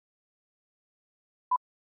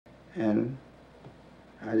And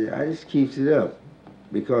I just keeps it up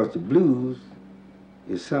because the blues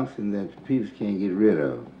is something that people can't get rid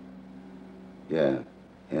of. Yeah.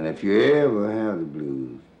 And if you ever have the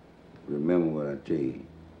blues, remember what I tell you.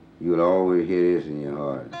 You'll always hear this in your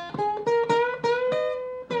heart.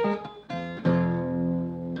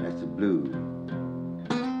 That's the blues.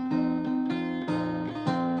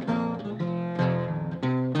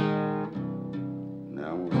 Now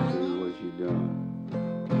I want to tell you what you done.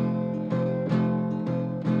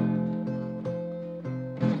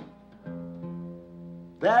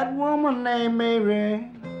 That woman named Mary,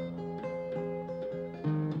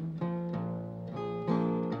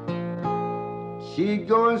 she'd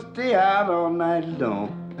go and stay out all night long.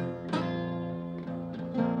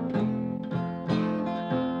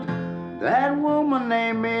 That woman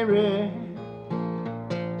named Mary,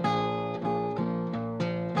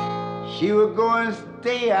 she would go and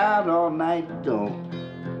stay out all night long.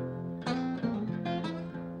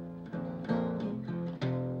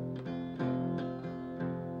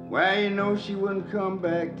 Well, you know she wouldn't come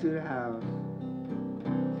back to the house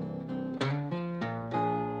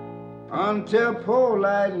until poor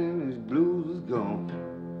Lightnin, his blues was gone.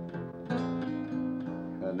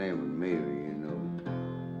 Her name was Mary, you know,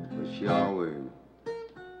 but she always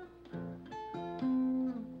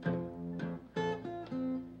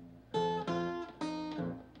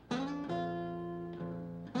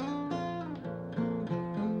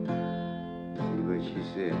see what she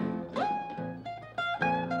said.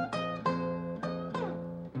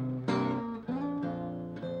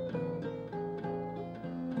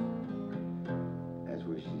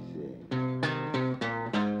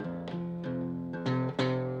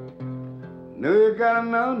 Know you got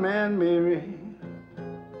another man, Mary.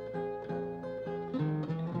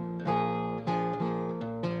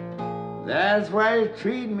 That's why you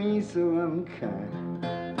treat me so unkind.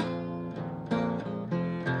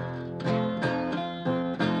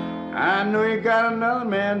 I know you got another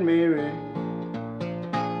man, Mary.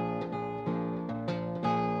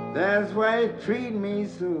 That's why you treat me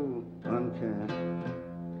so unkind.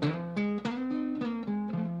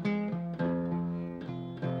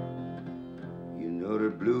 The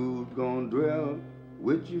blues gonna dwell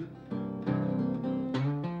with you.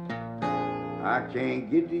 I can't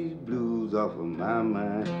get these blues off of my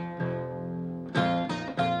mind.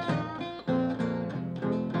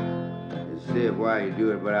 They said why you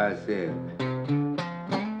do it, but I said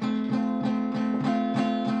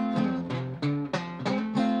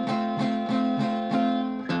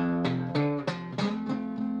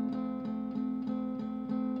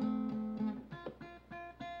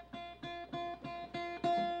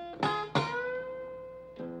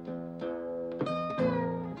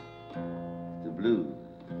blues.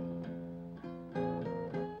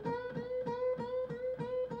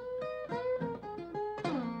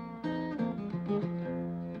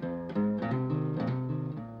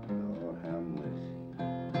 Lord have mercy.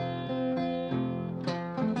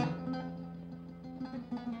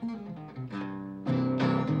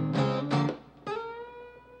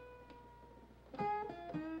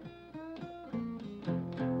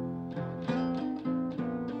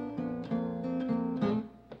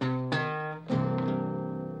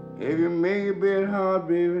 If you make your bed hard,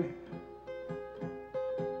 baby,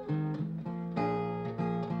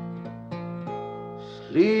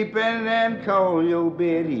 sleep in and call your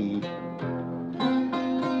bed eat.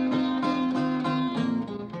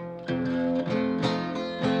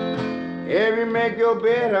 If you make your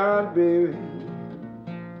bed hard, baby,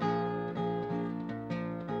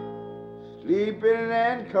 sleep in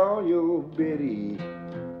and call your bed eat.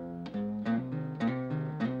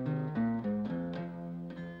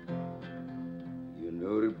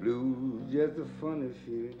 The blues just a funny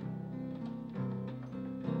feeling.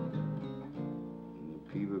 And the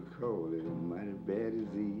people call it a mighty bad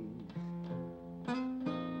disease.